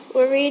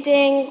We're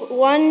reading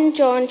 1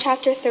 John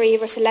chapter 3,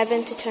 verse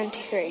 11 to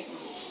 23.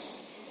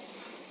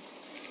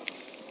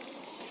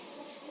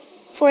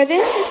 For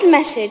this is the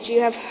message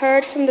you have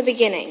heard from the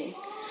beginning.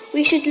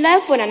 We should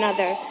love one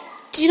another.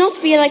 Do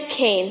not be like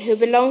Cain, who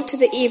belonged to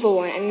the evil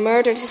one and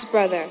murdered his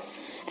brother.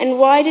 And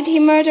why did he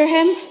murder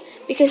him?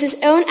 Because his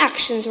own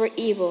actions were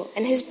evil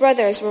and his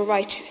brothers were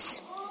righteous.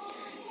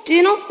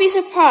 Do not be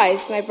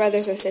surprised, my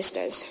brothers and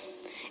sisters.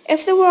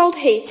 If the world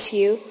hates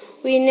you,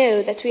 we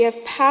know that we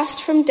have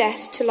passed from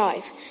death to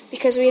life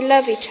because we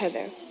love each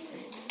other.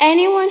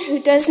 Anyone who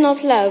does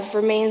not love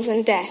remains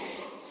in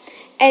death.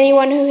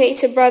 Anyone who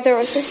hates a brother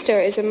or sister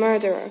is a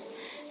murderer.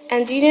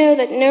 And you know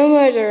that no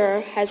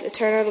murderer has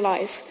eternal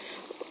life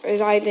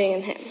residing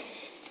in him.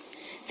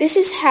 This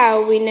is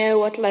how we know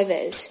what love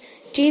is.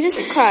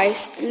 Jesus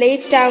Christ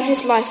laid down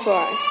his life for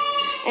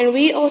us, and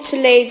we ought to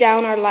lay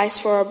down our lives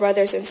for our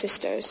brothers and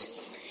sisters.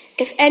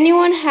 If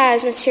anyone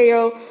has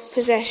material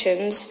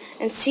possessions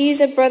and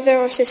sees a brother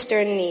or sister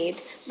in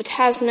need, but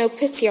has no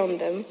pity on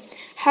them,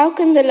 how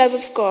can the love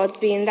of God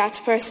be in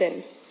that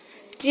person?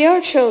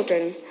 Dear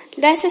children,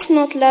 let us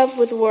not love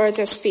with words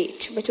or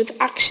speech, but with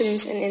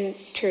actions and in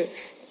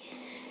truth.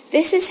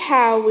 This is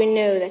how we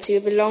know that we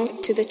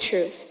belong to the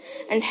truth,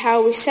 and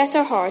how we set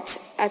our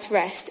hearts at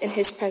rest in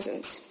his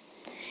presence.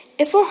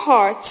 If our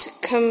hearts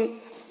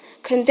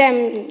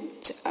condemn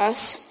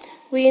us,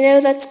 we know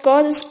that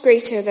God is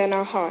greater than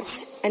our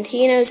hearts, and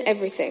he knows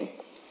everything.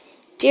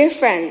 Dear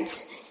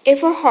friends,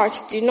 if our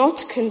hearts do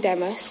not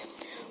condemn us,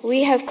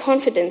 we have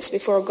confidence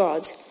before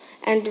God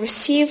and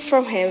receive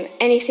from him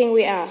anything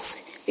we ask,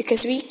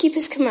 because we keep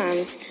his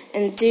commands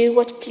and do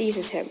what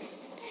pleases him.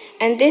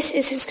 And this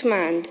is his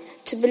command,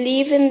 to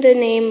believe in the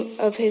name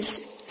of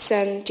his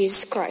Son,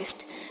 Jesus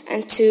Christ,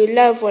 and to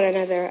love one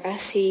another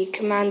as he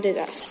commanded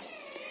us.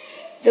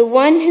 The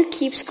one who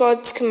keeps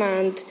God's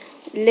command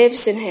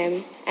lives in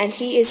him, and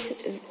he is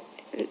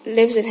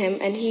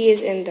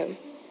in them.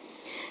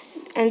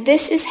 And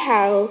this is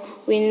how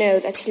we know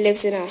that he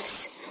lives in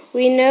us.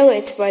 We know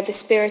it by the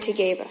Spirit he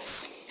gave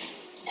us.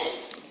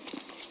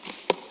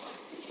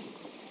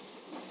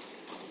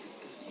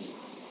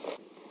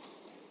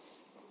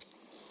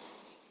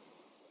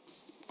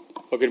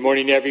 Well, good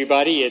morning,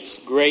 everybody. It's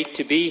great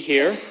to be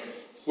here.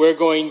 We're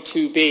going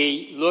to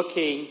be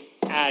looking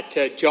at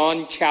 1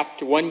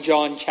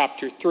 John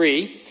chapter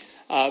 3,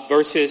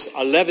 verses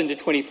 11 to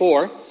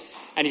 24.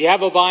 And if you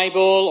have a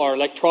Bible or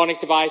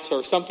electronic device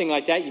or something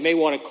like that, you may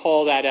want to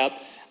call that up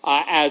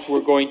as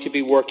we're going to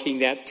be working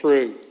that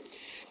through.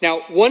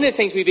 Now, one of the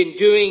things we've been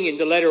doing in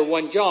the letter of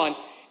 1 John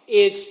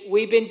is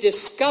we've been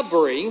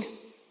discovering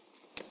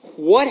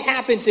what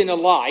happens in a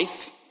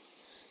life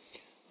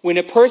when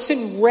a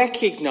person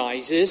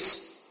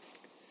recognizes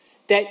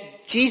that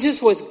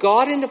Jesus was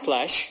God in the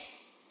flesh,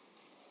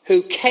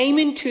 who came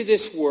into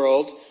this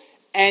world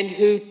and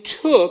who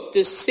took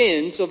the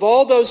sins of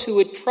all those who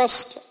would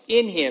trust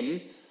in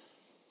him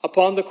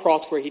upon the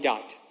cross where he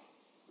died.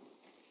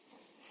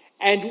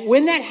 And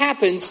when that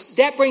happens,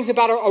 that brings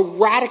about a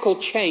radical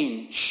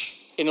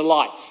change in a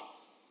life.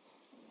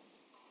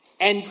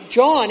 And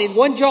John, in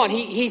 1 John,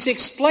 he's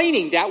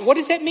explaining that. What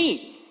does that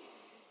mean?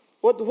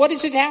 What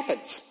is it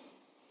happens?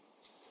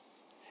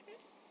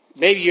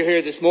 Maybe you're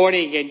here this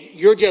morning and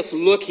you're just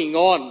looking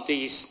on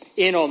these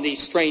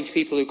strange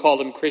people who call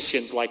them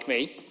Christians like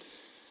me.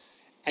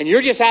 And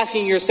you're just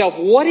asking yourself,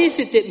 what is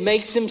it that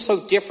makes them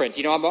so different?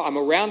 You know, I'm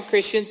around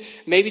Christians.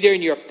 Maybe they're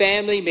in your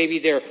family. Maybe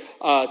they're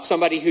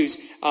somebody who's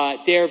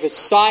there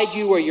beside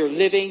you where you're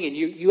living. And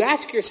you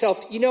ask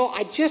yourself,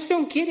 I just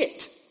don't get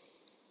it.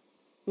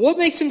 What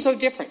makes them so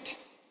different?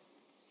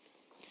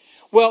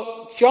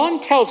 Well, John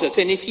tells us,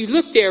 and if you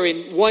look there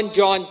in 1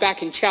 John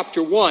back in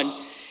chapter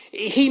 1,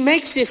 he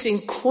makes this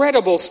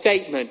incredible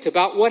statement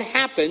about what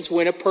happens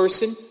when a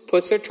person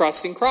puts their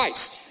trust in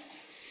Christ.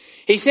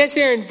 He says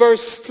there in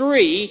verse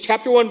 3,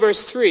 chapter 1,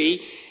 verse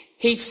 3,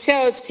 he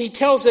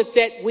tells us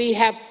that we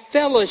have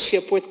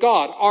fellowship with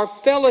God. Our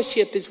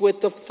fellowship is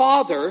with the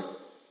Father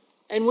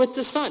and with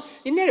the Son.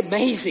 Isn't that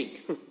amazing?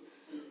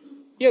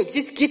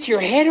 Just get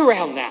your head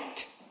around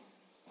that.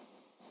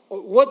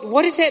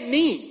 What does that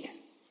mean?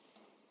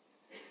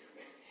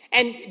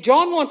 And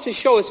John wants to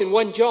show us in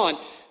 1 John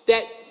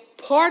that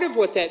part of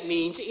what that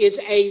means is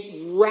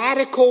a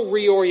radical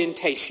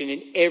reorientation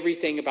in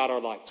everything about our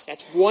lives.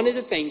 That's one of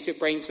the things it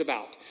brings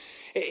about.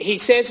 He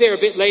says there a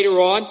bit later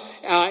on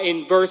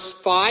in verse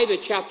 5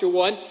 of chapter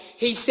 1,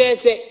 he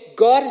says that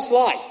God is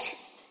light.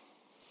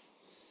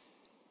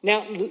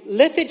 Now,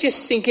 let that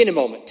just sink in a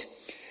moment.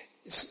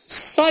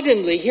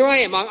 Suddenly, here I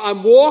am.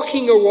 I'm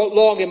walking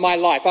along in my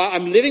life.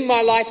 I'm living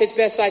my life as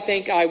best I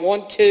think I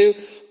want to,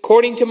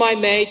 according to my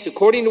mates,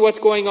 according to what's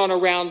going on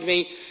around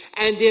me.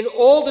 And then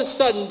all of a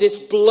sudden, this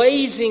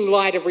blazing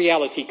light of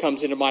reality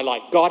comes into my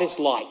life. God is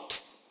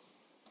light.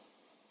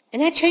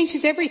 And that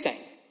changes everything.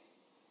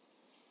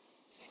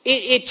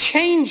 It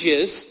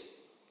changes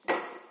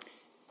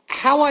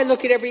how I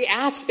look at every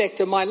aspect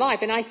of my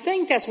life. And I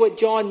think that's what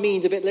John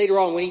means a bit later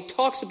on when he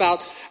talks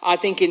about, I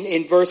think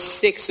in verse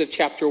 6 of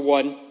chapter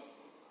 1,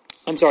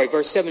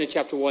 verse 7 of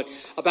chapter 1,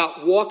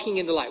 about walking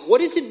in the light.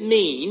 What does it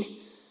mean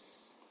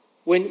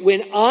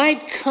when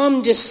I've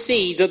come to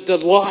see the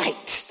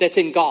light that's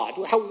in God?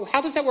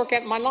 How does that work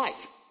out in my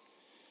life?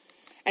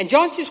 And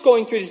John's just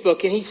going through this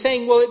book, and he's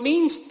saying, well, it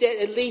means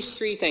that at least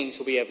three things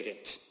will be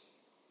evident.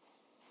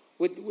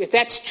 If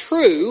that's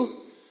true,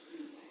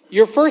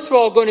 you're first of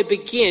all going to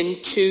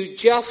begin to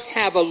just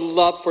have a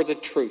love for the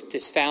truth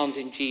that's found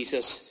in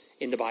Jesus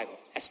in the Bible.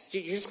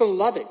 You're just going to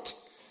love it.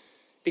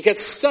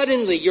 Because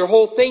suddenly your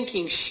whole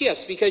thinking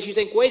shifts, because you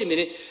think, wait a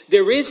minute,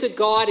 there is a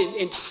God,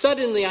 and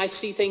suddenly I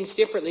see things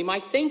differently. My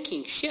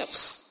thinking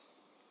shifts.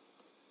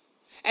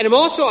 And I'm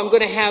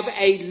going to have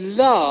a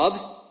love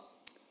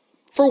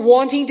for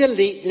wanting to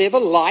live a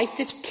life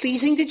that's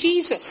pleasing to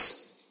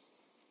Jesus.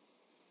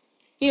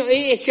 You know,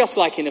 it's just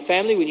like in a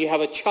family when you have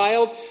a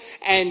child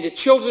and the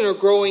children are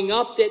growing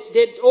up,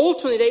 that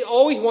ultimately they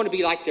always want to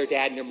be like their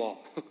dad and their mom.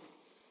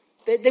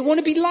 They want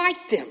to be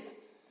like them.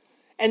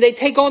 And they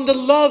take on the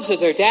loves of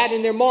their dad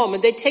and their mom,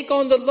 and they take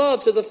on the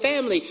loves of the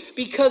family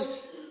because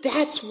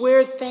that's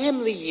where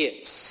family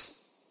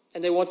is.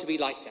 And they want to be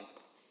like them.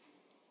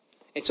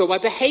 And so my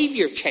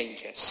behavior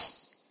changes.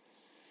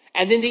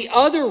 And then the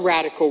other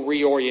radical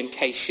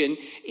reorientation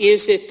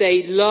is that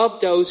they love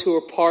those who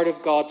are part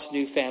of God's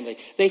new family.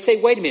 They say,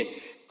 wait a minute,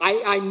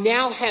 I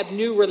now have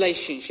new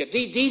relationships.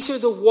 These are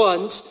the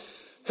ones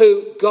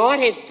who God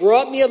has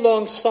brought me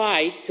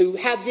alongside who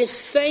have this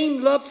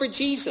same love for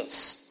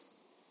Jesus.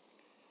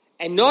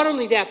 And not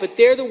only that, but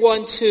they're the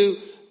ones who,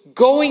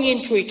 going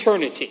into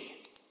eternity,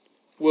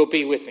 will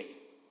be with me.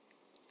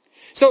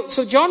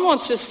 So John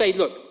wants to say,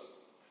 look,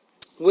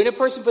 when a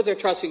person puts their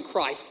trust in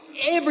Christ,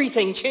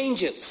 everything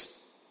changes.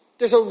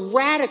 There's a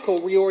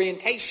radical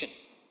reorientation.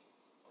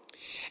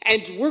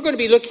 And we're going to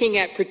be looking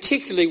at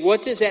particularly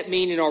what does that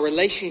mean in our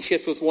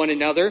relationships with one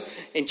another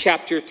in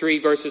chapter 3,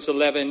 verses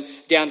 11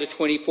 down to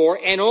 24,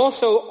 and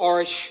also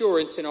our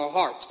assurance in our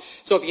hearts.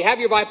 So if you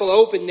have your Bible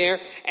open there,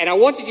 and I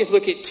want to just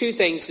look at two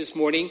things this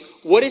morning.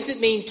 What does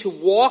it mean to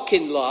walk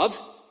in love?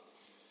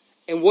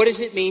 And what does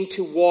it mean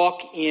to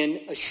walk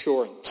in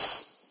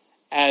assurance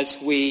as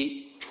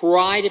we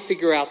try to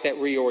figure out that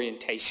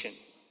reorientation?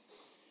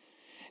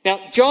 Now,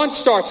 John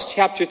starts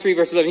chapter 3,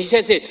 verse 11. He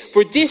says it,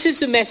 "For this is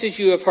the message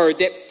you have heard,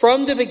 that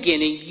from the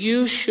beginning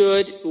you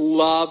should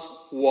love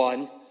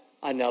one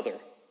another."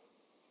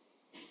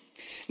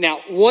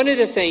 Now, one of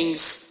the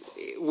things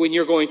when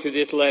you're going through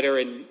this letter,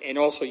 and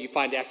also you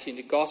find actually in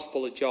the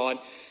Gospel of John,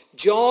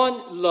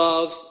 John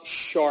loves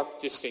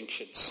sharp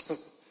distinctions.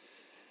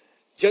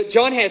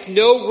 John has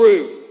no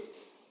room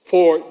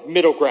for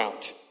middle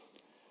ground.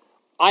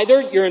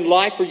 Either you're in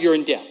life or you're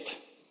in death.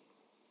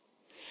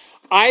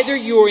 Either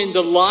you're in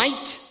the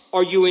light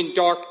or you're in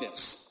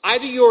darkness.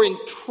 Either you're in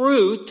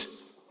truth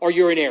or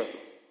you're in error.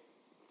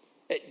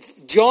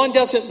 John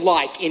doesn't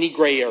like any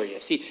gray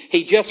areas.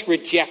 He just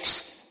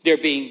rejects there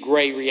being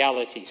gray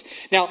realities.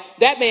 Now,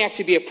 that may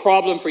actually be a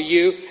problem for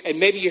you, and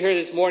maybe you're here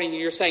this morning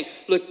and you're saying,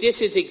 look,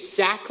 this is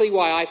exactly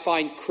why I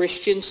find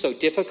Christians so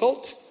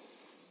difficult.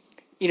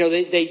 You know,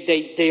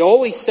 they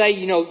always say,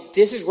 you know,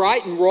 this is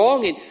right and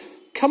wrong, and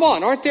come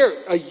on, aren't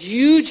there a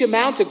huge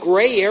amount of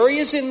gray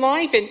areas in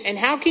life? And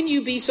how can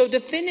you be so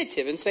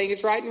definitive in saying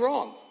it's right and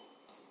wrong?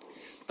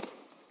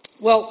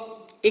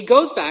 Well, it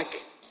goes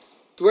back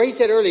to where he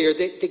said earlier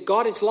that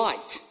God is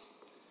light.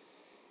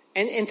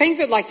 And think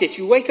of it like this.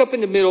 You wake up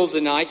in the middle of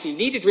the night, you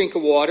need a drink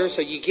of water,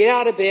 so you get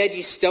out of bed,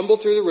 you stumble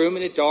through the room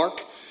in the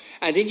dark,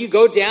 and then you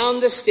go down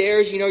the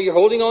stairs, you know, you're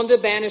holding on to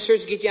the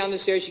banisters, you get down the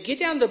stairs, you get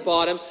down to the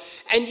bottom,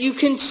 and you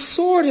can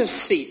sort of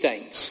see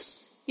things.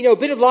 You know, a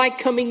bit of light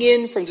coming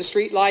in from the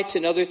street lights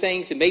and other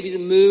things, and maybe the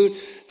moon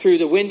through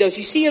the windows.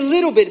 You see a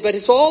little bit, but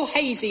it's all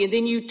hazy, and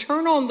then you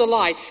turn on the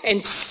light,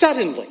 and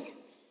suddenly,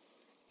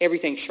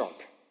 everything's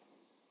sharp.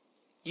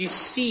 You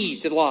see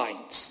the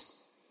lines.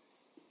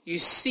 You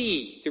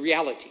see the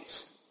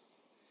realities.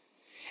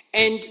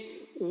 And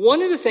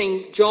one of the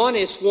things John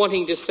is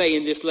wanting to say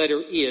in this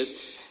letter is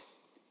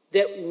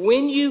that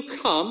when you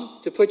come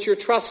to put your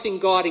trust in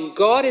God, and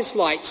God is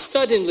light,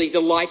 suddenly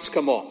the lights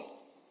come on.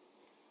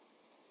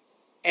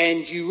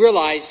 And you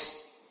realize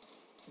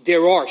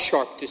there are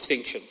sharp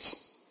distinctions.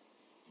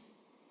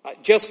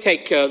 Just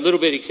take a little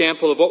bit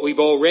example of what we've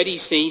already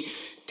seen.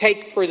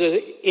 Take for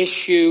the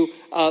issue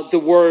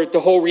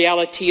the whole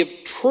reality of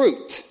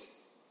truth.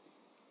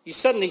 You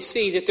suddenly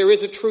see that there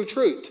is a true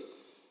truth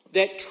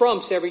that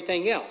trumps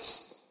everything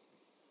else.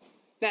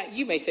 Now,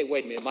 you may say,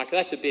 wait a minute, Michael,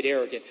 that's a bit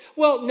arrogant.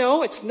 Well,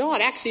 no, it's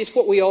not. Actually, it's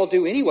what we all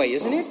do anyway,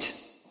 isn't it?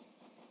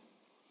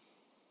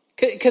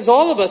 Because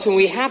all of us, when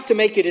we have to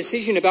make a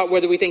decision about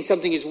whether we think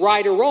something is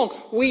right or wrong,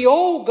 we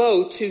all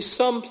go to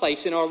some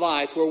place in our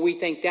lives where we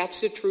think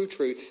that's the true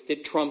truth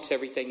that trumps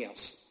everything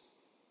else.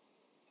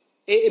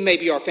 It may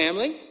be our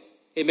family.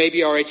 It may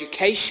be our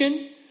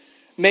education.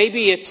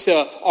 Maybe it's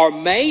our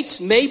mates.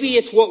 Maybe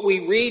it's what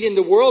we read in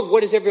the world.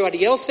 What is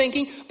everybody else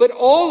thinking? But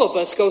all of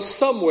us go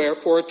somewhere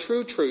for a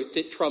true truth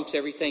that trumps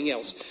everything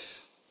else.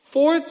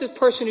 For the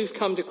person who's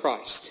come to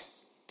Christ,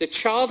 the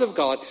child of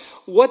God,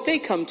 what they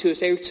come to is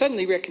they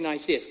suddenly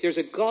recognize this. There's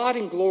a God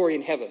in glory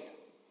in heaven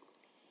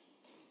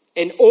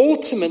And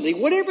ultimately,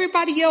 what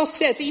everybody else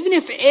says, even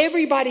if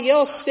everybody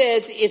else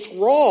says it's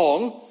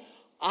wrong,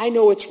 I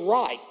know it's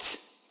right.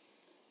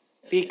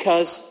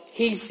 Because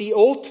he's the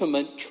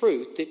ultimate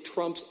truth that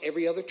trumps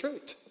every other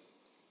truth.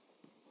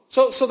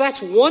 So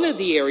that's one of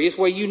the areas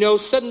where you know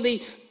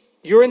suddenly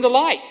you're in the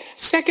light.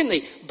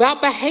 Secondly,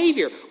 about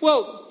behavior.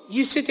 Well,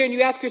 you sit there and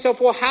you ask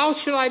yourself, well, how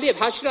should I live?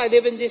 How should I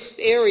live in this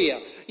area?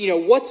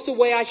 What's the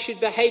way I should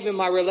behave in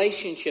my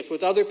relationships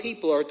with other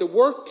people or at the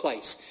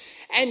workplace?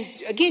 And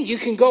again, you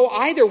can go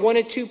either one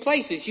of two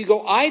places. You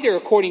go either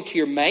according to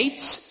your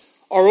mates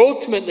or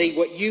ultimately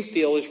what you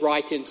feel is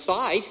right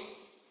inside.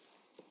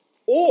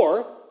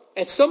 Or,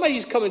 as somebody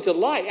who's coming to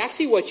light,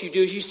 actually what you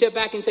do is you step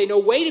back and say, no,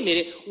 wait a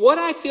minute. What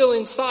I feel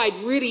inside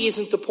really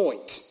isn't the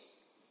point.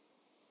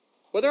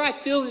 Whether I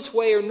feel this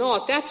way or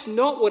not, that's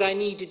not what I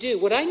need to do.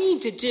 What I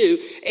need to do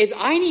is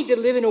I need to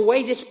live in a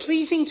way that's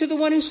pleasing to the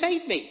one who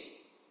saved me,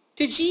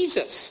 to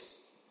Jesus.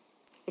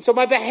 And so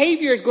my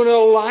behavior is going to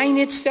align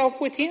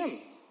itself with him.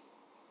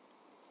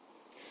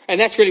 And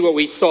that's really what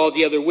we saw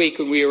the other week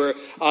when we were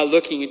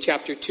looking in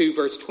chapter 2,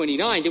 verse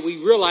 29, that we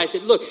realized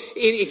that, look,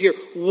 if you're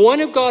one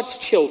of God's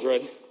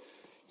children,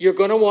 you're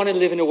going to want to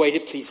live in a way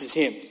that pleases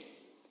him.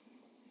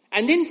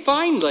 And then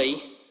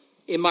finally,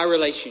 in my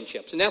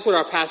relationships. And that's what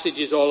our passage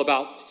is all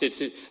about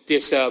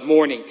this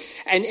morning.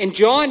 And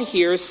John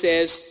here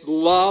says,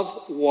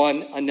 love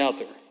one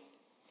another.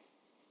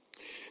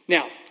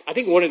 Now, I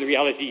think one of the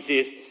realities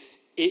is,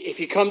 if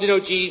you come to know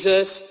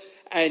Jesus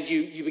and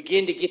you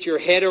begin to get your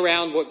head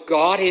around what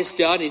God has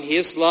done in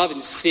his love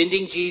and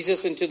sending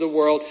Jesus into the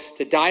world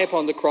to die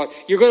upon the cross,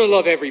 you're going to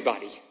love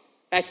everybody.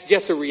 That's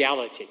just a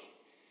reality.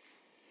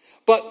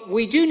 But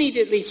we do need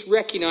to at least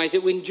recognize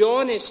that when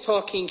John is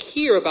talking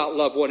here about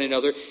love one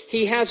another,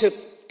 he has a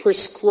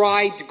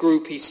prescribed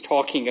group he's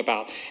talking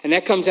about. And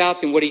that comes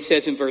out in what he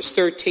says in verse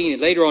 13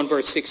 and later on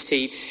verse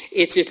 16.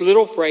 It's this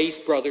little phrase,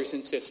 brothers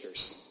and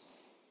sisters.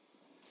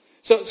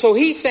 So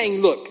he's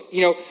saying, look,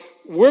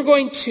 we're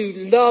going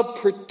to love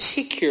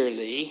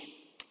particularly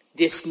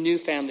this new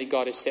family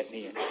God has set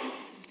me in.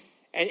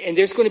 And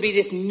there's going to be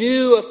this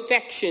new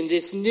affection,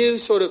 this new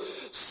sort of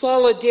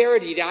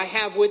solidarity that I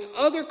have with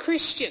other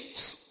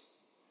Christians.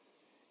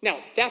 Now,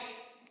 that's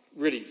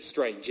really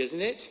strange,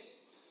 isn't it?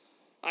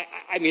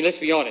 I mean, let's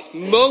be honest.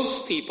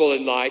 Most people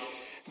in life,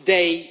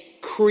 they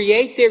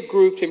create their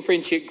groups and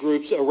friendship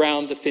groups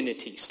around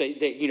affinities. They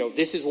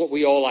this is what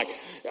we all like.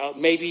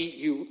 Maybe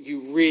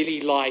you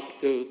really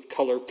like the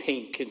color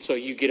pink, and so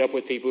you get up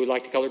with people who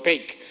like the color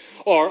pink.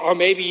 Or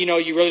maybe,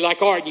 you really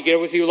like art, and you get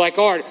up with people who like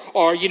art.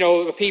 Or,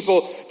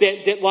 people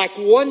that like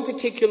one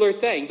particular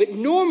thing. But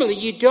normally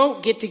you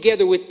don't get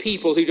together with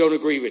people who don't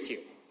agree with you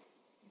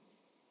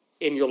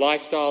in your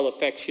lifestyle,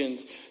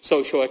 affections,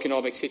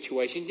 socioeconomic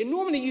situation. And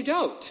normally you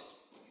don't.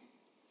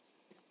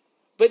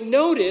 But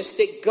notice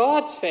that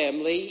God's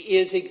family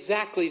is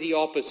exactly the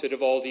opposite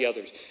of all the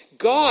others.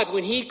 God,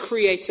 when he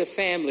creates a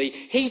family,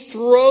 he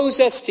throws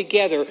us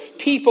together,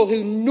 people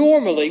who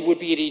normally would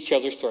be at each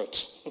other's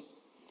throats.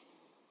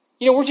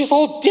 We're just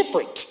all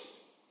different.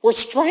 We're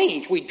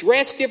strange. We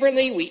dress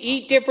differently. We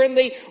eat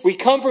differently. We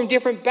come from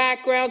different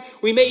backgrounds.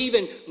 We may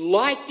even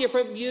like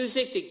different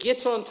music that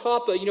gets on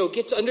top of,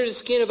 gets under the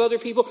skin of other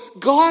people.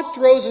 God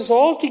throws us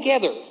all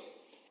together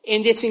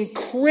in this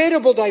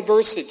incredible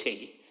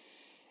diversity.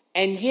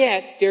 And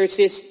yet there's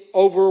this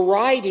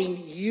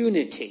overriding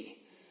unity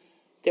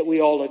that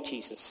we all love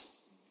Jesus.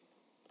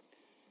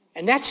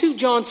 And that's who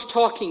John's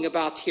talking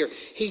about here.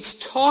 He's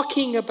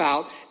talking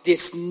about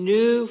this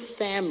new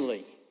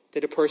family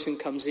that a person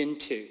comes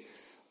into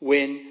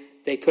when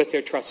they put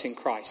their trust in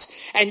Christ.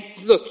 And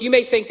look, you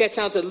may think that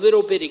sounds a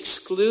little bit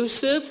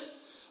exclusive,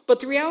 but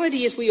the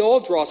reality is we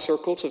all draw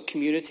circles of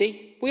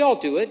community. We all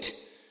do it.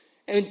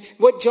 And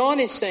what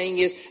John is saying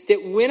is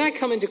that when I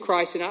come into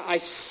Christ and I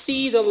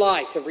see the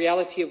light of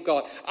reality of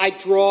God, I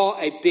draw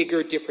a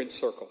bigger, different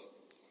circle.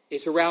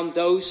 It's around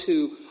those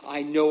who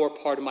I know are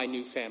part of my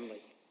new family.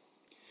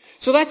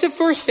 So that's the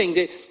first thing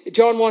that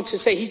John wants to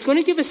say. He's going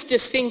to give us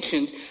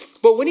distinctions,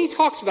 but when he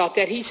talks about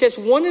that, he says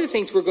one of the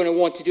things we're going to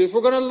want to do is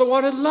we're going to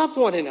want to love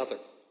one another.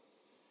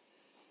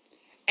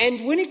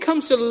 And when it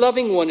comes to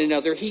loving one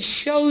another, he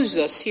shows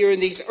us here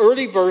in these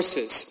early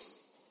verses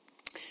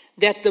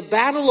that the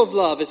battle of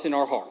love is in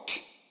our heart.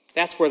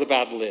 That's where the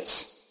battle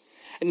is.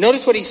 And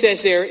notice what he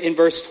says there in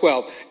verse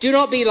 12. Do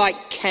not be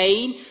like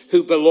Cain,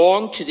 who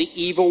belonged to the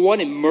evil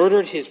one and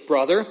murdered his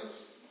brother.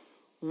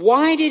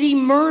 Why did he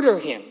murder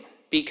him?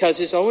 Because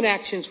his own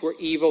actions were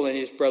evil and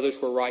his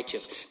brothers were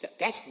righteous.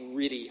 That's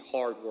really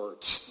hard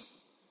words.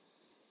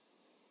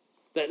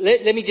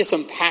 Let me just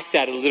unpack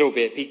that a little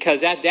bit,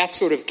 because that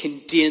sort of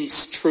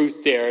condensed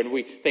truth there, and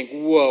we think,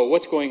 whoa,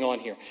 what's going on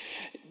here?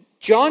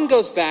 John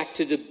goes back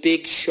to the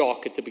big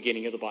shock at the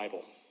beginning of the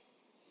Bible.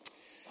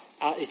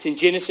 It's in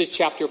Genesis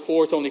chapter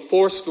 4. It's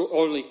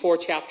only four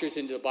chapters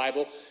into the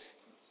Bible.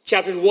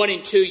 Chapters 1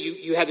 and 2,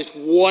 you have this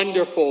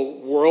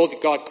wonderful world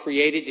that God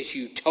created, this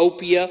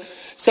utopia,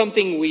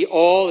 something we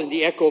all, in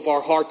the echo of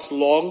our hearts,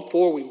 long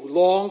for. We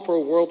long for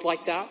a world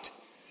like that.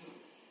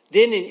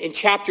 Then in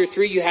chapter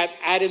 3, you have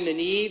Adam and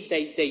Eve.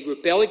 They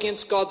rebel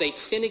against God. They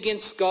sin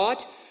against God.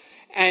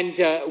 And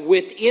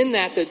within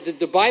that,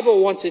 the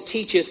Bible wants to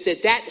teach us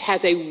that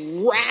has a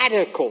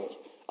radical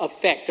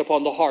effect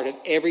upon the heart of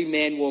every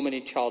man, woman,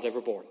 and child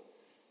ever born.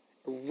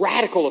 A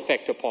radical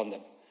effect upon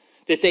them.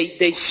 That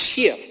they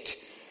shift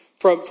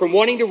from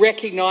wanting to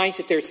recognize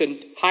that there's a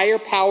higher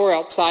power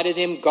outside of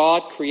them,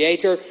 God,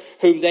 Creator,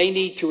 whom they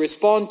need to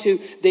respond to.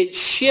 That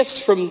shifts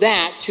from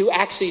that to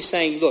actually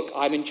saying, look,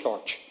 I'm in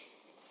charge.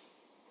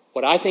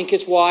 What I think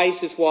is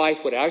wise is wise.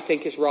 What I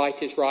think is right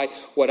is right.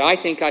 What I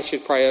think I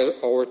should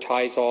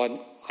prioritize on,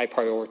 I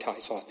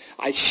prioritize on.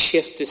 I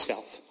shift to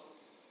self.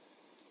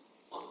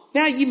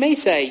 Now you may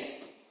say,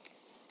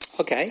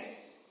 okay,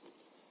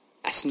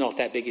 that's not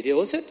that big a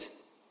deal, is it?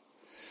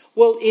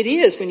 Well, it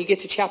is when you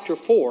get to chapter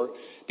 4,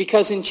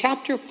 because in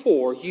chapter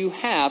 4 you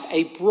have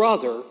a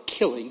brother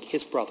killing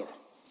his brother.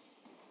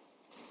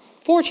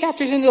 4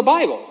 chapters into the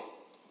Bible.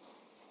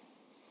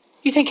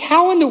 You think,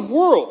 how in the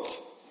world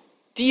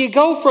do you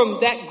go from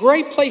that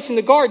great place in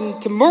the garden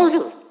to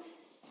murder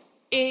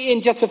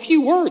in just a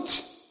few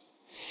words?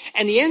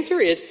 And the answer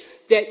is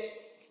that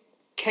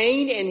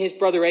Cain and his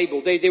brother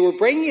Abel, they were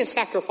bringing a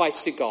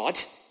sacrifice to God.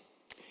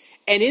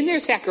 And in their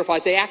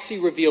sacrifice, they actually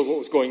revealed what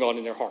was going on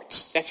in their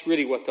hearts. That's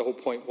really what the whole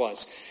point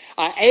was.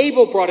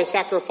 Abel brought a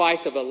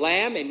sacrifice of a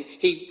lamb, and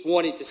he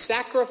wanted to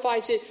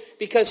sacrifice it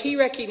because he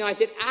recognized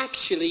that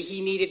actually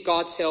he needed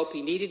God's help.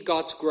 He needed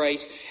God's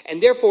grace.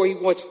 And therefore, he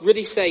was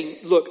really saying,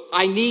 look,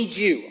 I need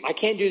you. I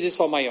can't do this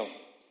on my own.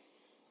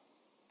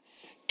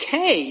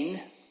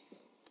 Cain,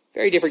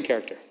 very different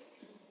character.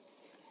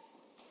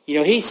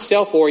 He's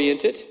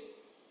self-oriented.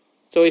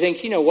 So he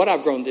thinks, you know what,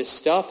 I've grown this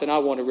stuff and I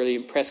want to really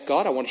impress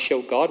God. I want to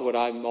show God what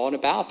I'm on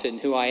about and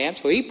who I am.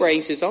 So he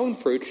brings his own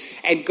fruit.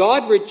 And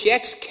God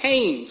rejects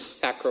Cain's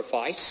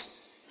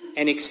sacrifice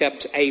and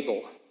accepts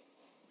Abel.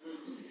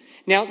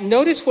 Now,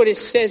 notice what it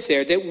says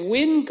there, that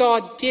when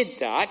God did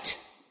that,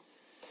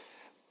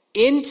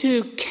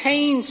 into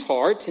Cain's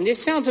heart, and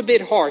this sounds a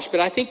bit harsh, but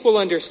I think we'll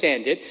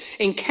understand it.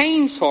 In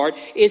Cain's heart,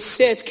 it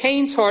says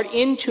Cain's heart,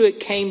 into it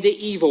came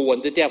the evil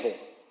one, the devil.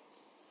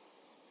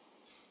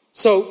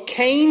 So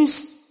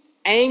Cain's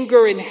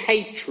anger and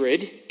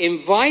hatred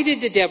invited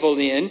the devil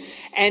in,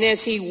 and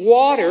as he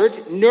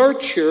watered,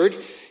 nurtured,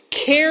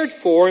 cared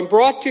for, and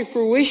brought to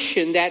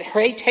fruition that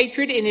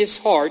hatred in his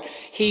heart,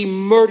 he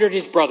murdered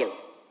his brother.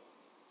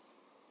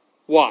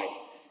 Why?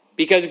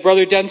 Because his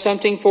brother done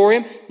something for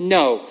him?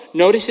 No.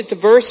 Notice at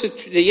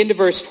the end of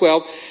verse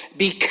 12,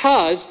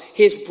 because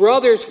his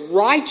brother's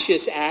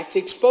righteous act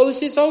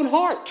exposed his own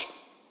heart.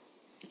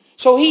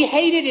 So he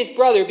hated his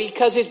brother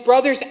because his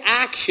brother's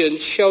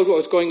actions showed what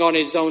was going on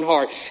in his own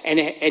heart.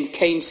 And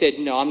Cain said,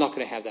 no, I'm not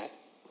going to have that.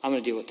 I'm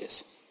going to deal with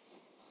this.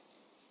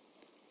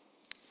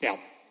 Now,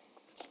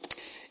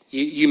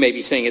 you may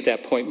be saying at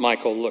that point,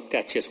 Michael, look,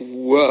 that's just,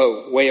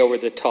 whoa, way over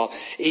the top.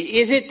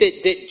 Is it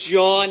that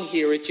John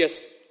here is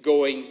just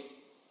going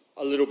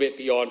a little bit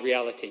beyond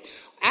reality?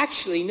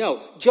 Actually,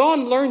 no.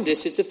 John learned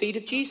this at the feet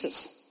of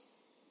Jesus.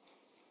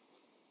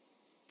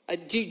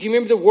 Do you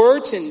remember the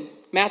words in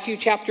Matthew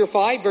chapter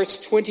 5, verse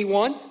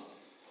 21?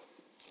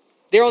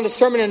 There on the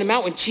Sermon on the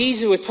Mount, when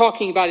Jesus was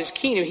talking about his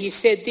kingdom, he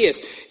said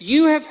this,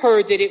 you have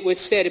heard that it was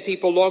said of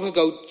people long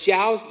ago,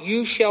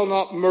 you shall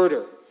not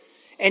murder.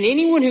 And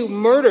anyone who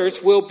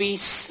murders will be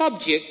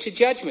subject to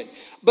judgment.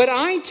 But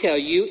I tell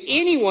you,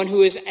 anyone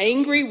who is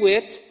angry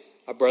with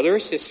a brother or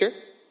sister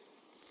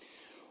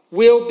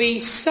will be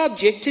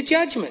subject to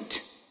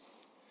judgment.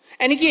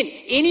 And again,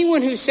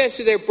 anyone who says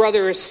to their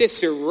brother or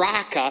sister,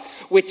 raka,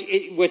 which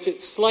is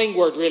a slang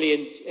word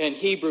really in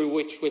Hebrew,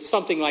 which was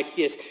something like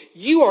this,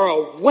 you are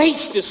a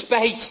waste of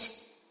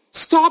space.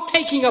 Stop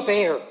taking up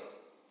air.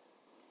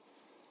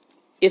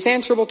 Is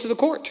answerable to the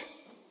court.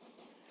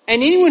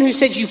 And anyone who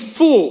says, you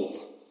fool,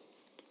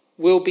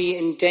 will be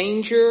in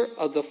danger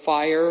of the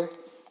fire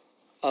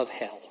of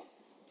hell.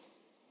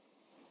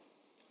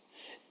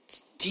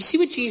 Do you see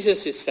what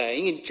Jesus is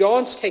saying? And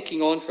John's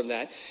taking on from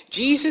that.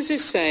 Jesus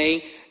is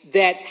saying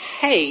that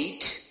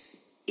hate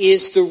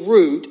is the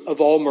root of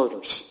all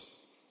murders.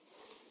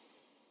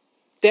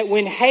 That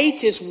when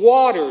hate is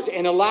watered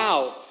and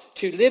allowed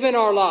to live in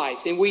our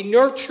lives, and we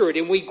nurture it,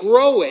 and we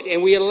grow it,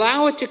 and we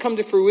allow it to come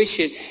to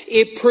fruition,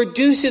 it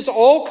produces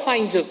all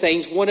kinds of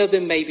things. One of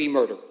them may be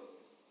murder.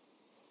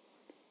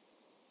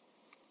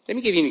 Let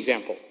me give you an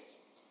example.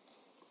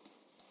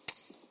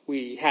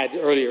 We had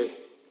earlier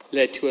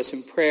led to us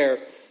in prayer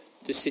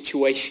the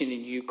situation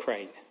in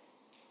Ukraine.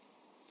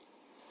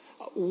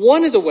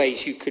 One of the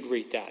ways you could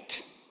read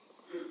that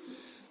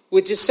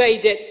would just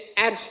say that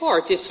at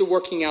heart it's the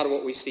working out of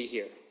what we see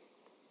here.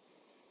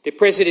 That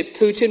President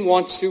Putin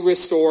wants to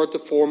restore the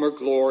former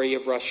glory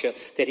of Russia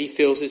that he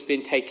feels has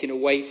been taken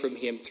away from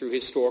him through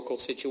historical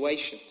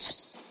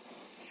situations.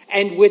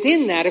 And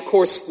within that, of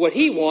course, what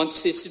he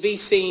wants is to be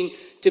seen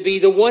to be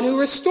the one who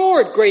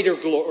restored greater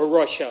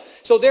Russia.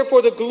 So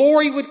therefore the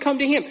glory would come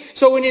to him.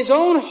 So in his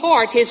own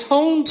heart, his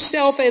own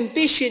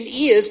self-ambition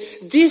is,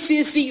 this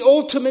is the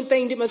ultimate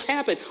thing that must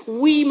happen.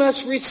 We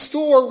must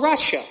restore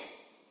Russia.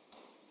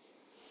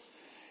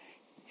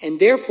 And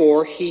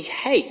therefore, he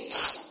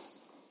hates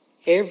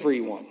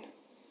everyone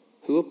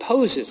who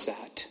opposes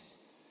that,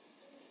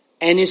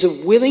 and is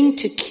willing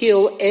to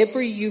kill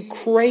every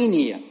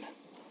Ukrainian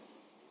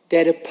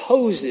that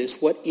opposes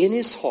what in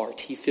his heart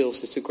he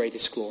feels is the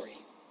greatest glory.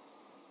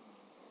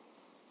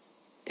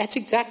 That's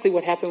exactly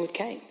what happened with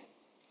Cain.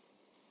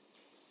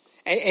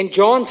 And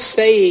John's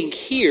saying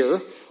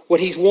here, what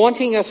he's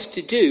wanting us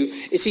to do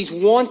is he's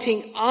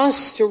wanting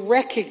us to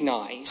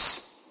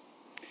recognize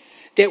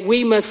that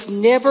we must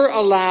never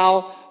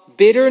allow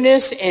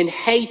bitterness and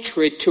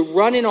hatred to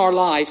run in our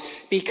lives,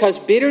 because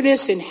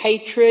bitterness and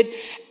hatred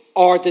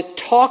are the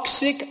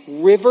toxic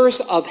rivers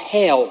of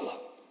hell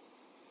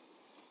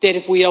that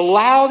if we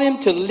allow them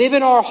to live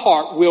in our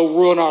heart will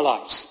ruin our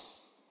lives.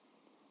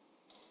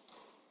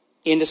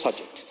 End of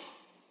subject.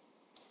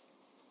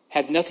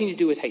 Have nothing to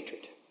do with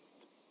hatred.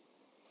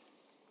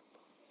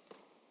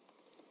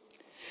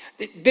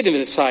 A bit of an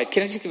aside.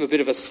 Can I just give a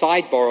bit of a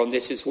sidebar on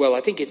this as well?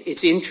 I think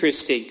it's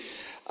interesting.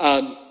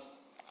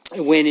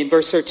 When in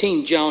verse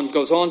 13, John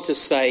goes on to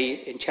say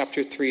in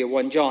chapter 3 of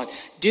 1 John,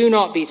 "Do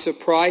not be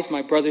surprised,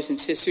 my brothers and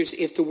sisters,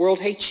 if the world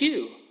hates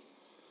you."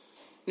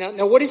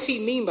 Now what does he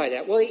mean by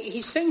that? Well,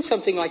 he's saying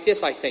something like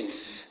this, I think.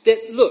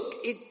 That,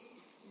 look,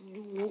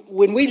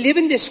 when we live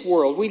in this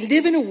world, we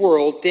live in a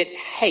world that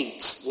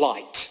hates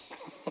light.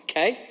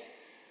 Okay?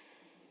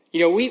 You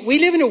know, we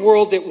live in a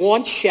world that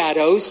wants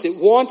shadows, that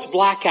wants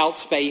blackout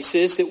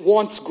spaces, that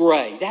wants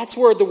gray. That's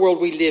where the world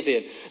we live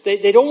in.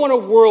 They don't want a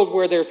world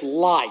where there's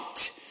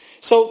light.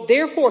 So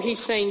therefore he's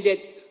saying that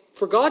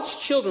for God's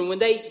children, when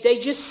they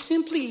just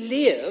simply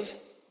live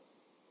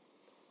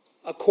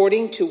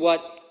according to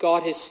what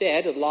God has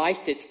said, a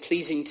life that's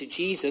pleasing to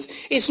Jesus,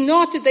 it's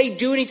not that they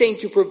do anything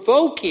to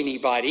provoke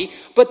anybody,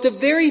 but the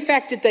very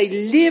fact that they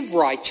live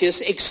righteous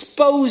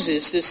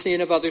exposes the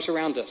sin of others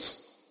around us.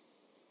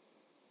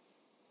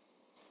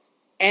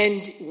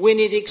 And when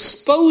it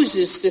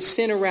exposes the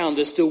sin around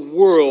us, the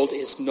world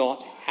is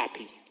not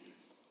happy.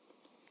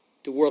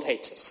 The world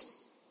hates us.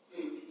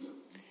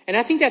 And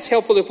I think that's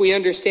helpful if we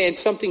understand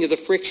something of the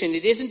friction.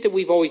 It isn't that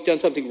we've always done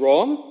something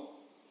wrong,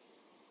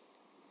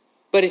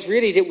 but it's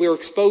really that we're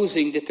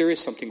exposing that there is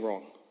something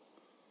wrong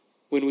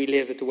when we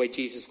live it the way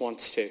Jesus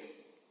wants to.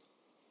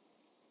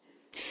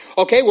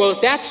 Okay, well, if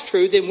that's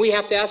true, then we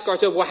have to ask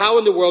ourselves, well, how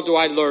in the world do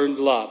I learn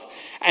love?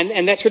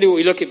 And that's really what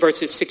we look at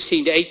verses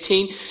 16 to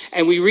 18.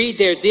 And we read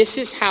there, "This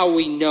is how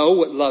we know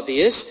what love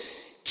is.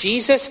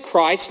 Jesus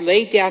Christ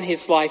laid down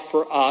his life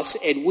for us,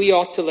 and we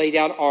ought to lay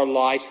down our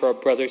lives for our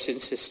brothers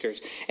and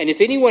sisters. And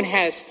if anyone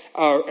has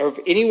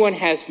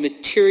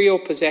material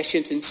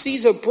possessions and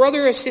sees a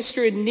brother or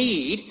sister in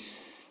need,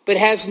 but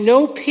has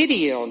no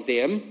pity on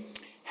them,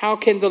 how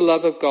can the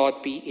love of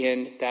God be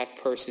in that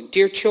person?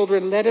 Dear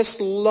children, let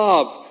us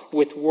love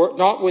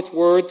not with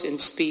words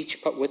and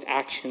speech, but with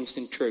actions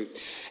and truth."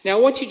 Now, I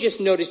want you to just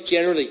notice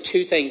generally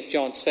two things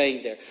John's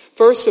saying there.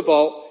 First of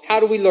all, how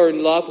do we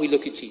learn love? We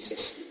look at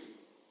Jesus.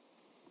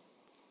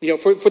 You know,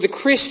 for the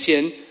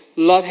Christian,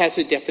 love has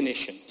a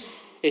definition.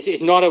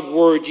 It's not a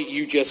word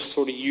you just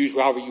sort of use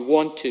however you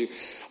want to.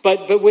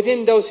 But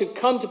within those who've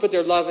come to put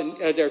their love and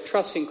their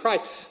trust in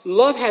Christ,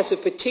 love has a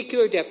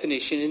particular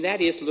definition, and that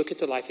is look at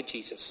the life of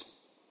Jesus.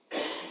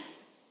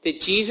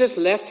 That Jesus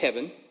left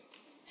heaven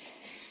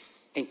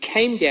and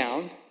came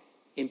down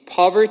in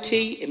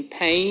poverty and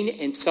pain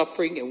and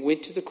suffering and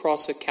went to the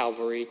cross of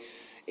Calvary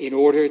in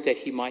order that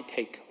he might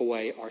take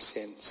away our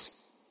sins.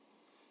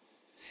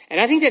 And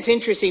I think that's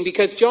interesting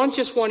because John's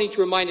just wanting to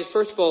remind us,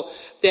 first of all,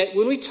 that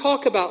when we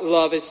talk about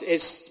love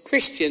as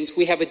Christians,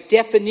 we have a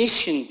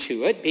definition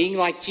to it, being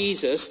like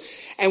Jesus,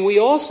 and we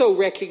also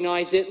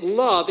recognize that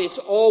love is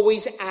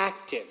always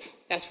active.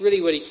 That's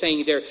really what he's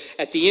saying there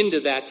at the end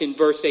of that in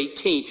verse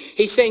 18.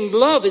 He's saying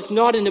love is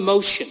not an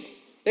emotion.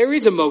 There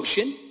is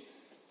emotion,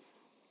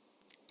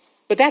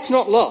 but that's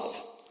not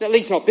love, at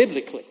least not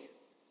biblically.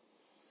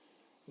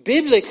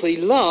 Biblically,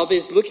 love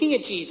is looking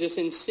at Jesus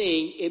and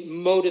seeing it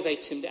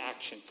motivates him to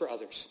action for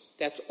others.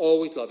 That's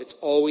always love. It's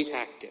always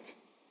active.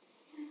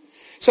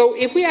 So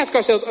if we ask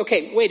ourselves,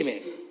 okay, wait a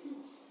minute.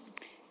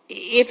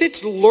 If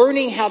it's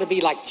learning how to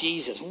be like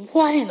Jesus,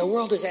 what in the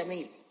world does that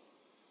mean?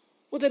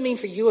 What does that mean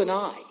for you and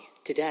I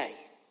today?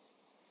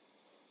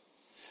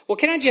 Well,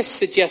 can I just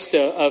suggest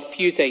a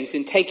few things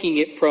in taking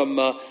it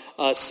from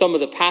some of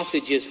the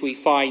passages we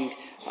find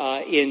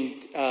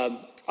in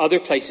other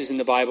places in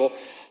the Bible.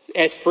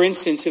 As for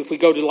instance, if we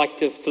go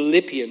to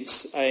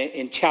Philippians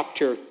in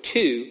chapter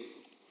 2,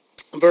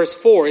 verse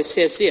 4, it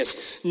says this,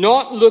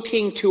 "Not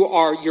looking to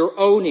your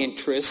own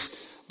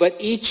interests, but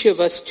each of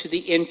us to the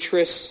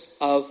interests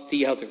of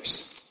the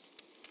others."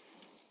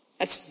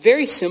 That's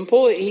very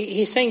simple.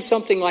 He's saying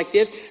something like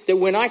this, that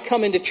when I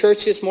come into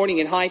church this morning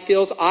in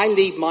Highfields, I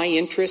leave my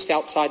interest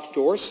outside the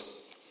doors.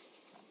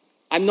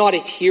 I'm not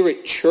here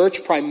at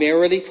church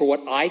primarily for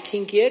what I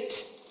can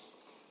get.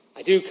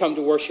 I do come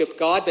to worship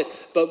God,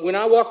 but when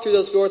I walk through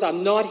those doors,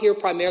 I'm not here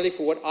primarily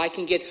for what I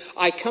can get.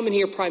 I come in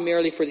here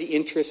primarily for the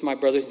interests of my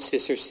brothers and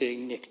sisters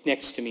sitting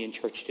next to me in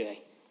church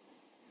today.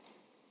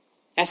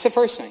 That's the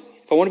first thing.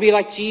 If I want to be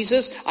like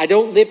Jesus, I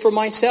don't live for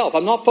myself.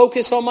 I'm not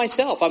focused on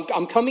myself.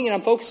 I'm coming and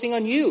I'm focusing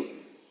on you.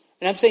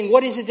 And I'm saying,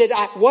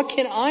 what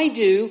can I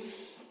do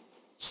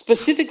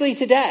specifically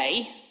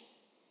today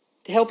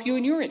to help you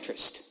in your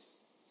interest?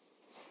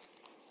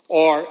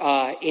 Or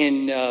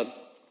in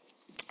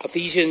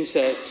Ephesians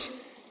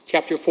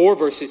chapter 4,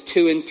 verses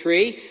 2 and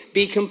 3,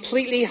 be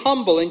completely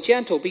humble and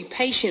gentle. Be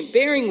patient,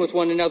 bearing with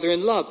one another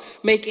in love.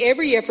 Make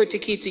every effort to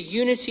keep the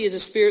unity of the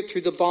Spirit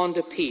through the bond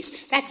of peace.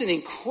 That's an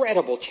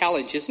incredible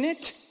challenge, isn't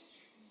it?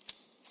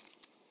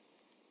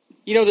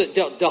 You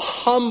know, to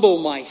humble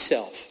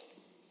myself.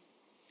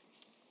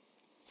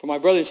 For my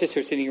brothers and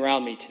sisters sitting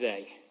around me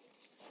today.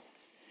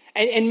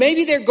 And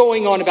maybe they're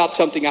going on about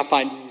something I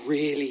find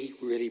really,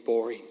 really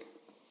boring.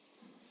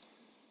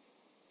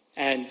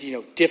 And,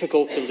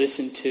 difficult to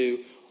listen to.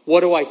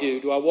 What do I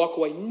do? Do I walk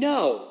away?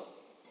 No.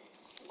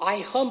 I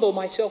humble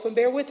myself and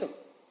bear with them.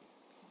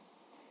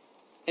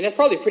 And that's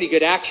probably a pretty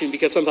good action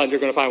because sometimes they're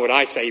going to find what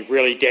I say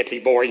really deadly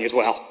boring as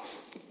well.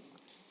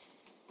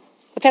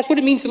 But that's what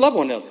it means to love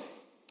one another.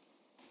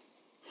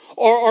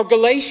 Or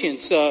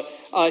Galatians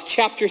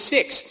chapter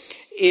 6.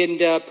 And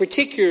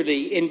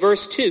particularly in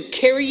verse 2,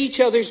 carry each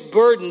other's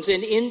burdens,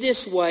 and in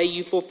this way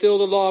you fulfill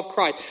the law of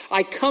Christ.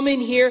 I come in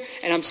here,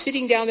 and I'm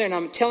sitting down there, and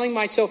I'm telling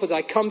myself as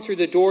I come through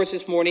the doors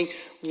this morning,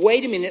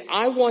 wait a minute,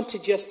 I want to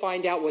just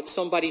find out what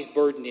somebody's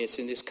burden is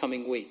in this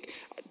coming week.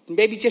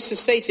 Maybe just to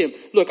say to him,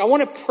 look, I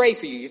want to pray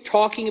for you. You're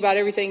talking about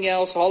everything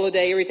else,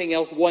 holiday, everything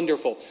else,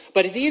 wonderful.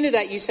 But at the end of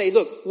that, you say,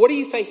 look, what are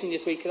you facing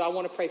this week? Because I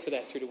want to pray for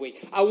that through the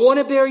week. I want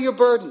to bear your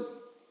burden.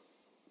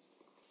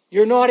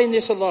 You're not in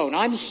this alone.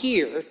 I'm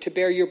here to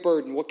bear your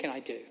burden. What can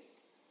I do?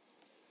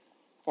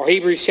 Or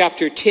Hebrews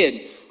chapter 10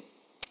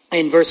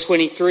 and verse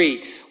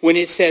 23, when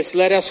it says,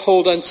 let us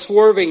hold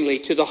unswervingly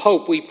to the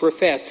hope we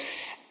profess.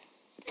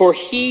 For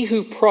he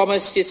who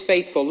promised is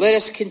faithful. Let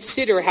us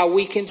consider how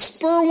we can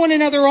spur one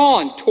another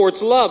on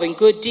towards love and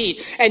good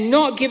deeds, and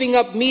not giving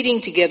up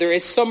meeting together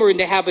as some are in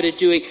the habit of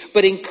doing,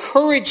 but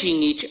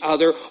encouraging each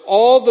other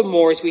all the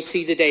more as we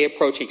see the day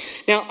approaching.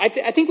 Now, I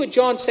think what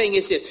John's saying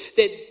is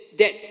this,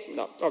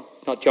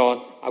 not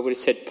John, I would have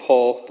said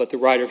Paul, but the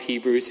writer of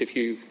Hebrews, if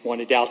you want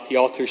to doubt the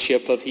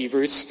authorship of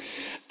Hebrews.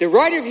 The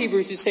writer of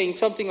Hebrews is saying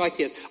something like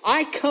this.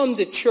 I come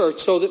to church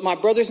so that my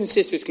brothers and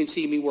sisters can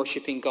see me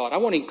worshiping God. I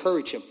want to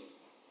encourage them.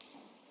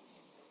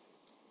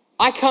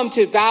 I come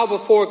to bow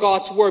before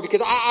God's word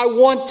because I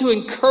want to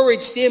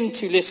encourage them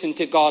to listen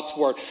to God's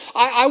word.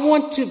 I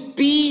want to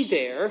be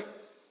there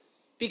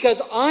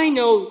because I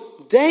know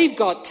they've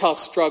got tough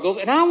struggles,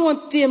 and I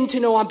want them to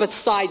know I'm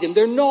beside them.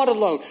 They're not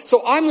alone.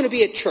 So I'm going to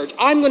be at church.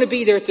 I'm going to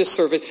be there at this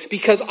service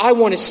because I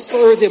want to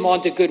spur them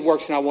on to good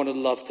works, and I want to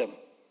love them.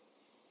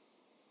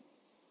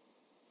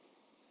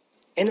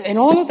 And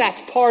all of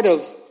that's part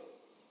of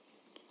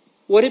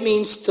what it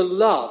means to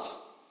love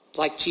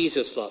like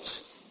Jesus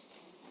loves.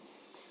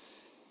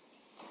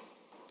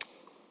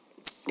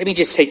 Let me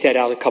just take that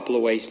out a couple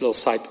of ways,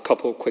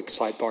 couple of quick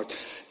sidebars.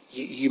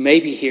 You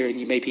may be here and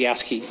you may be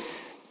asking,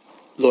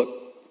 look,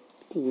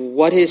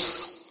 what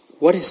is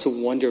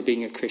the wonder of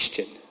being a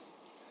Christian?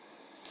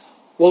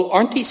 Well,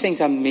 aren't these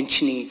things I'm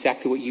mentioning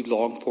exactly what you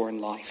long for in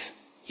life?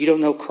 You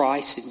don't know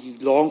Christ and you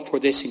long for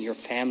this in your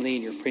family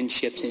and your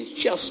friendships, and it's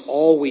just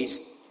always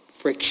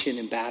friction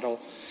and battle.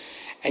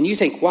 And you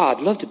think, wow,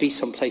 I'd love to be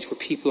someplace where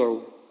people are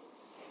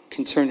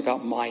concerned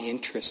about my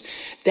interests.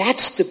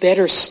 That's the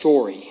better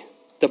story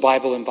the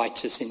Bible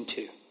invites us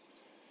into.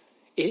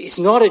 It's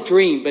not a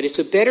dream, but it's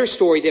a better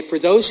story that for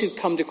those who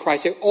come to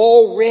Christ, they're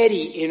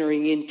already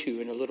entering into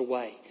in a little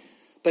way.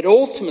 But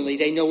ultimately,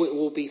 they know it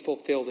will be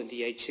fulfilled in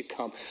the age to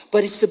come.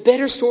 But it's the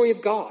better story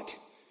of God,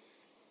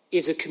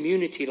 is a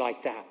community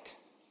like that.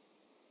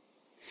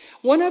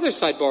 One other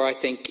sidebar, I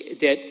think,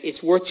 that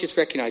it's worth just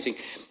recognizing.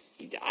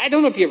 I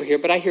don't know if you ever hear,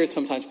 but I hear it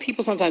sometimes.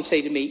 People sometimes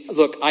say to me,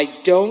 look,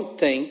 I don't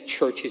think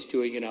church is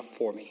doing enough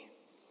for me.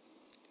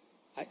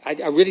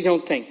 I really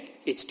don't think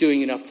it's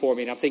doing enough for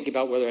me, and I'm thinking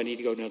about whether I need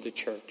to go to another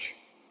church.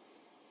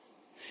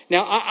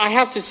 Now, I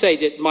have to say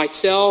that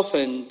myself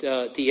and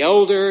the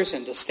elders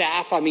and the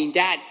staff,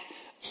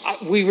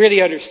 we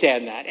really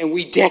understand that, and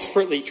we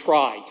desperately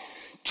try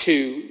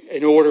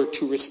in order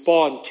to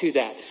respond to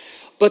that.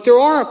 But there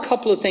are a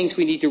couple of things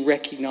we need to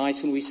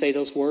recognize when we say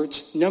those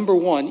words. Number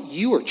one,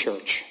 you are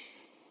church,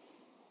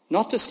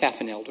 not the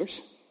staff and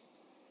elders.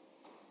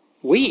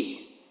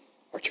 We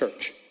are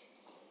church.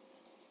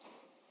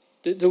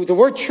 The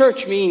word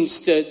church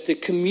means the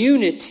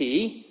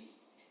community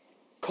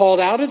called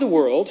out of the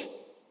world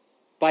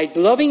by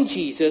loving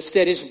Jesus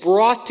that is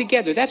brought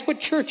together. That's what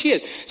church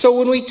is. So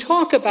when we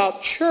talk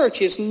about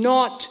church is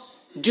not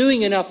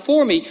doing enough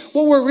for me,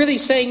 what we're really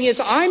saying is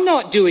I'm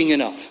not doing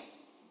enough.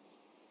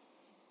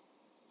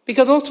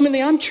 Because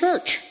ultimately I'm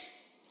church,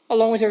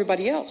 along with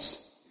everybody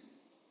else.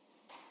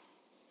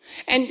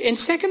 And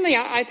secondly,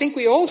 I think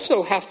we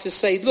also have to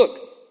say, look,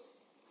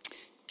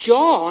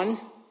 John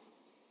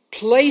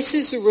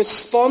places the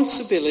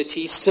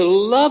responsibilities to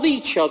love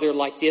each other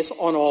like this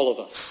on all of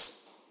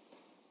us.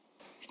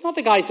 not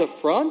the guys up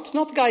front,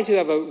 not the guys who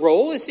have a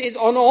role. It's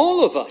on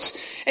all of us.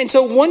 And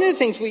so one of the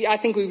things I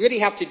think we really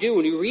have to do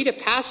when we read a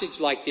passage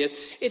like this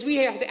is we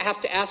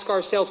have to ask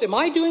ourselves, am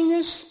I doing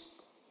this?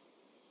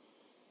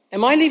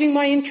 Am I leaving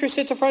my interests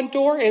at the front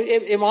door?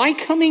 Am I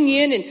coming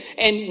in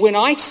and when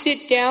I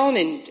sit down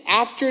and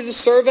after the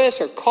service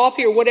or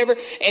coffee or whatever,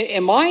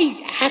 am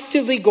I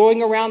actively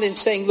going around and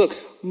saying, look,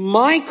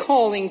 my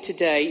calling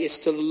today is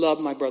to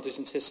love my brothers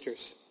and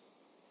sisters?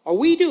 Are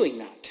we doing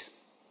that?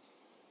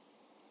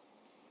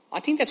 I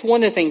think that's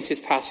one of the things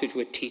this passage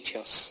would teach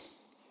us.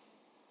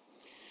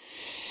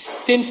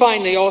 Then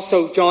finally,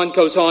 also, John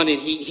goes on and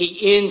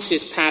he ends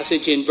his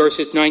passage in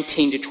verses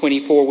 19 to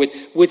 24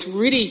 with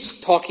really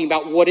talking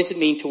about what does it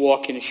mean to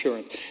walk in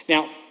assurance.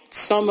 Now,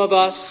 some of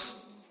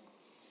us,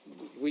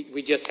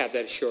 we just have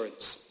that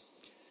assurance.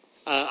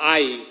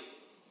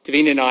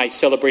 Davina and I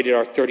celebrated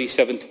our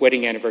 37th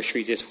wedding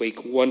anniversary this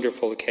week.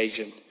 Wonderful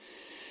occasion.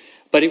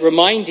 But it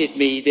reminded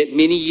me that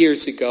many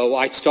years ago,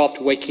 I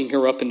stopped waking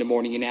her up in the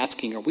morning and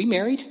asking, are we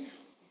married?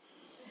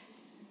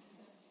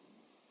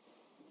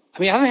 I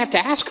mean, I don't have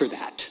to ask her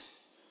that.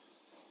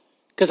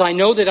 Because I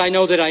know that I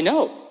know that I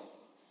know.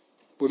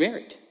 We're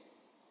married.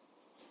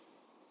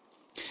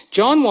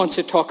 John wants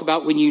to talk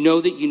about when you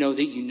know that you know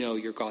that you know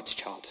you're God's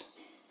child.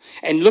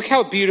 And look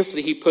how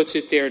beautifully he puts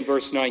it there in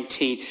verse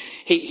 19.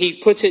 He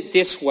puts it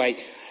this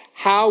way.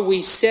 How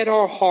we set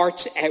our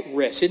hearts at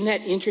rest. Isn't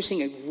that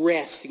interesting? At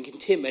rest and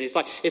contentment.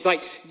 It's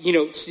like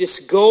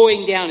just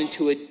going down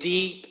into a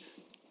deep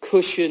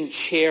cushioned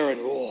chair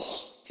and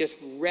just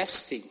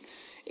resting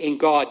in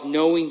God,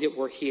 knowing that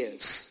we're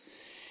his.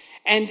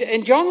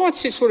 And John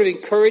wants to sort of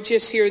encourage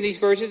us here in these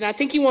verses. And I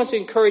think he wants to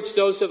encourage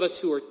those of us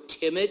who are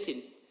timid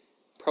and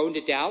prone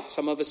to doubt.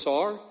 Some of us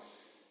are.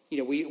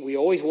 We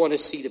always want to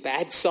see the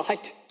bad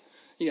side.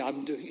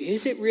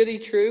 Is it really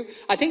true?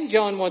 I think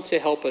John wants to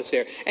help us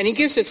there. And he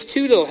gives us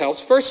two little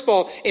helps. First of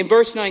all, in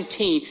verse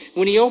 19,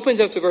 when he opens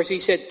up the verse, he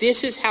said,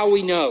 this is how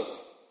we know.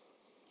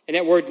 And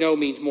that word know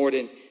means more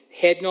than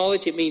head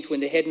knowledge. It means when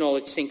the head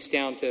knowledge sinks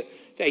down to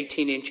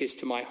 18 inches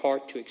to my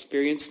heart to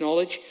experience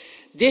knowledge.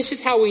 This is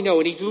how we know.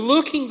 And he's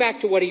looking back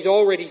to what he's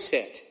already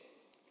said.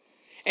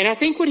 And I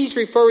think what he's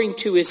referring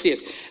to is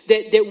this,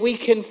 that we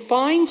can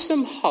find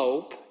some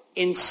hope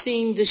in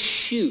seeing the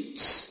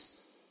shoots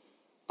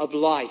of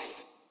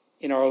life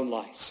in our own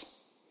lives.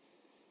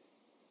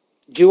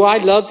 Do I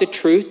love the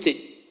truth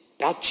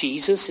about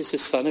Jesus as the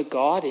Son of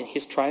God and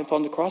his triumph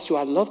on the cross? Do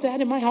I love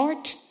that in my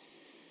heart?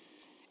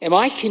 Am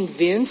I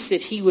convinced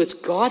that he was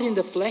God in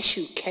the flesh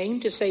who came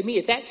to save me?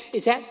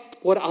 Is that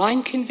what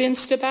I'm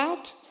convinced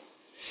about?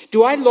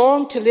 Do I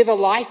long to live a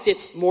life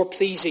that's more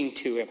pleasing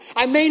to him?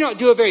 I may not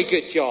do a very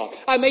good job.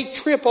 I may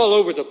trip all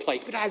over the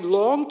place, but I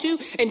long to.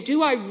 And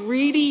do I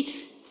really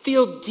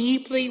feel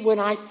deeply when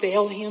I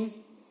fail him?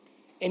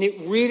 And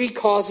it really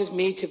causes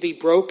me to be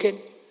broken?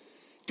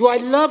 Do I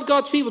love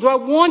God's people? Do I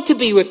want to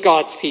be with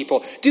God's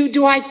people?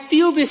 Do I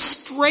feel this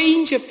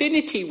strange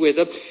affinity with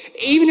them?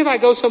 Even if I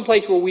go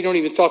someplace where we don't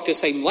even talk the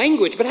same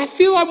language, but I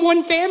feel I'm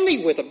one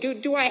family with them.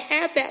 Do I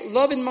have that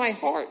love in my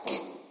heart?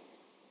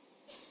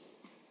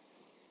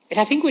 And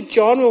I think what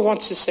John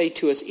wants to say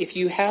to us, if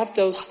you have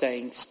those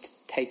things,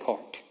 take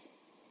heart.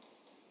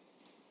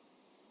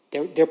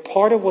 They're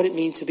part of what it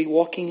means to be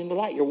walking in the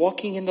light. You're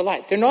walking in the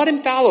light. They're not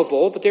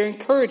infallible, but they're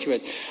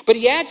encouragement. But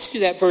he adds to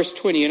that verse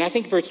 20, and I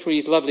think verse 20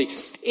 is lovely.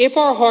 If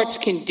our hearts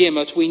condemn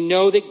us, we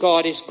know that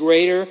God is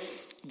greater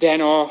than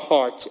our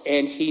hearts,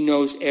 and he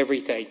knows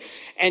everything.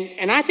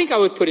 And I think I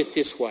would put it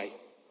this way.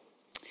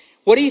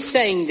 What he's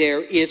saying there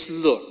is,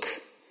 look,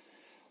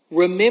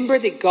 remember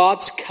that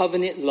God's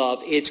covenant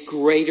love is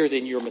greater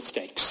than your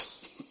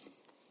mistakes.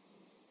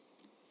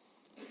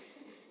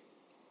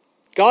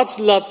 God's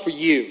love for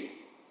you,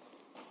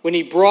 when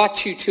he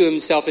brought you to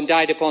himself and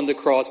died upon the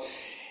cross,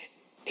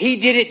 he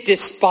did it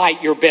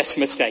despite your best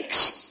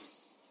mistakes.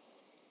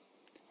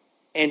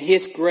 And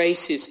his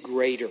grace is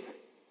greater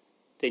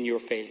than your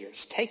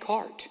failures. Take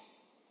heart.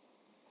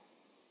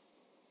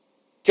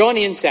 John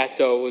ends that,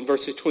 though, in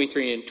verses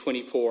 23 and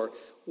 24,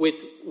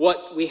 with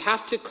what we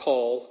have to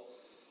call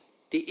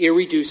the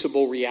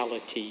irreducible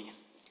reality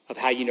of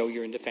how you know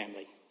you're in the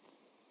family.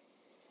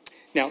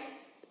 Now,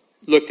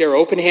 look, there are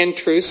open-hand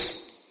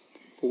truths.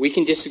 We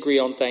can disagree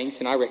on things,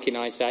 and I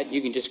recognize that.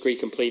 You can disagree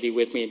completely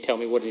with me and tell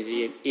me what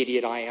an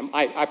idiot I am.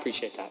 I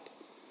appreciate that.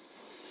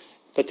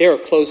 But there are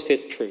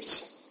closed-fist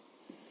truths.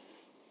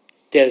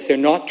 That if they're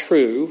not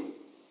true,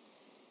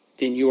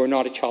 then you are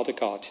not a child of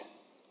God.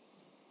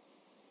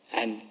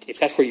 And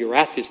if that's where you're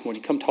at this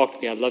morning, come talk to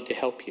me. I'd love to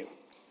help you.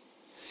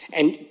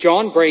 And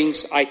John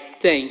brings, I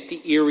think, the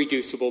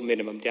irreducible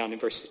minimum down in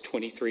verses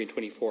 23 and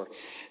 24.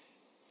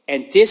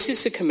 And this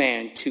is the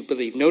command to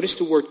believe. Notice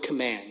the word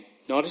command,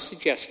 not a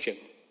suggestion.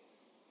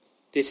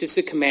 This is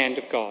the command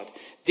of God.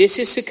 This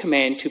is the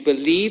command to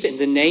believe in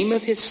the name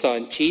of his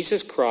Son,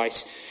 Jesus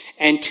Christ,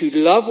 and to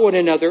love one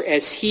another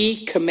as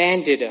he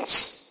commanded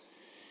us.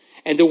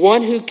 And the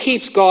one who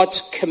keeps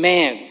God's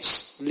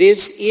commands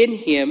lives in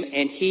him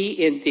and he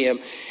in them.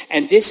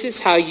 And this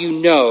is how you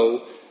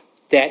know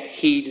that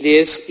he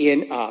lives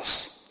in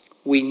us.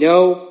 We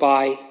know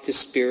by the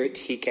Spirit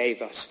he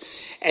gave us.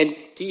 And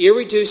the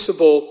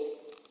irreducible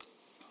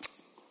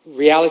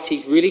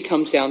reality really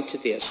comes down to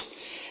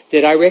this,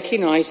 that I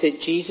recognize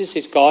that Jesus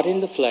is God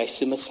in the flesh,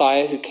 the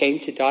Messiah who came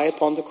to die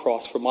upon the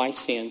cross for my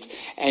sins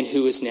and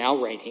who is now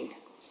reigning.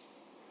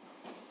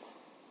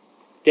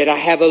 That I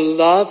have a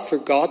love for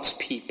God's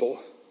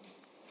people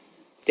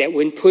that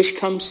when push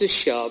comes to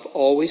shove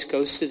always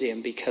goes to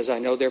them because I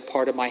know they're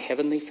part of my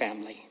heavenly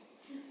family.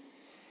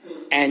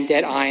 And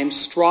that I am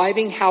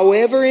striving,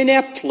 however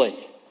ineptly,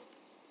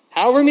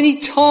 however many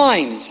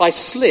times I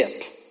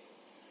slip,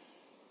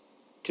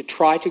 to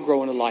try to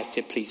grow in a life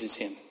that pleases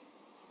him.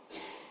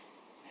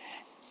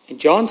 And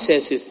John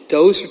says if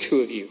those are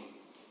true of you,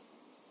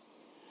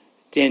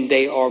 then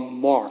they are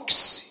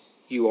marks.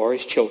 You are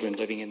his children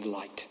living in the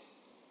light.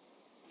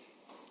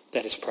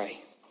 Let us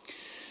pray.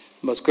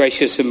 Most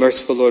gracious and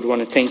merciful Lord, I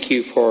want to thank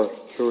you for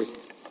your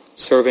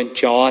servant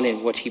John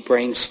and what he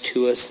brings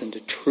to us and the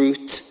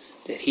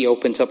truth that he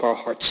opens up our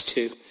hearts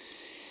to.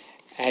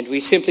 And we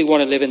simply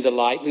want to live in the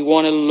light. We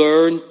want to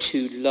learn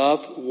to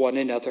love one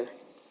another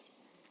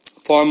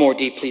far more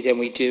deeply than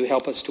we do.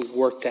 Help us to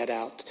work that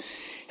out.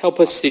 Help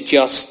us to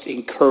just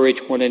encourage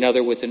one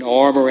another with an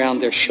arm around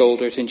their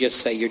shoulders and just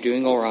say, you're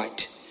doing all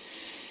right.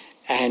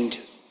 And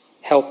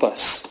help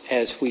us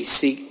as we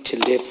seek to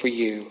live for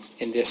you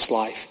in this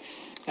life.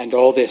 And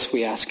all this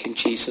we ask in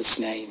Jesus'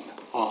 name.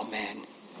 Amen.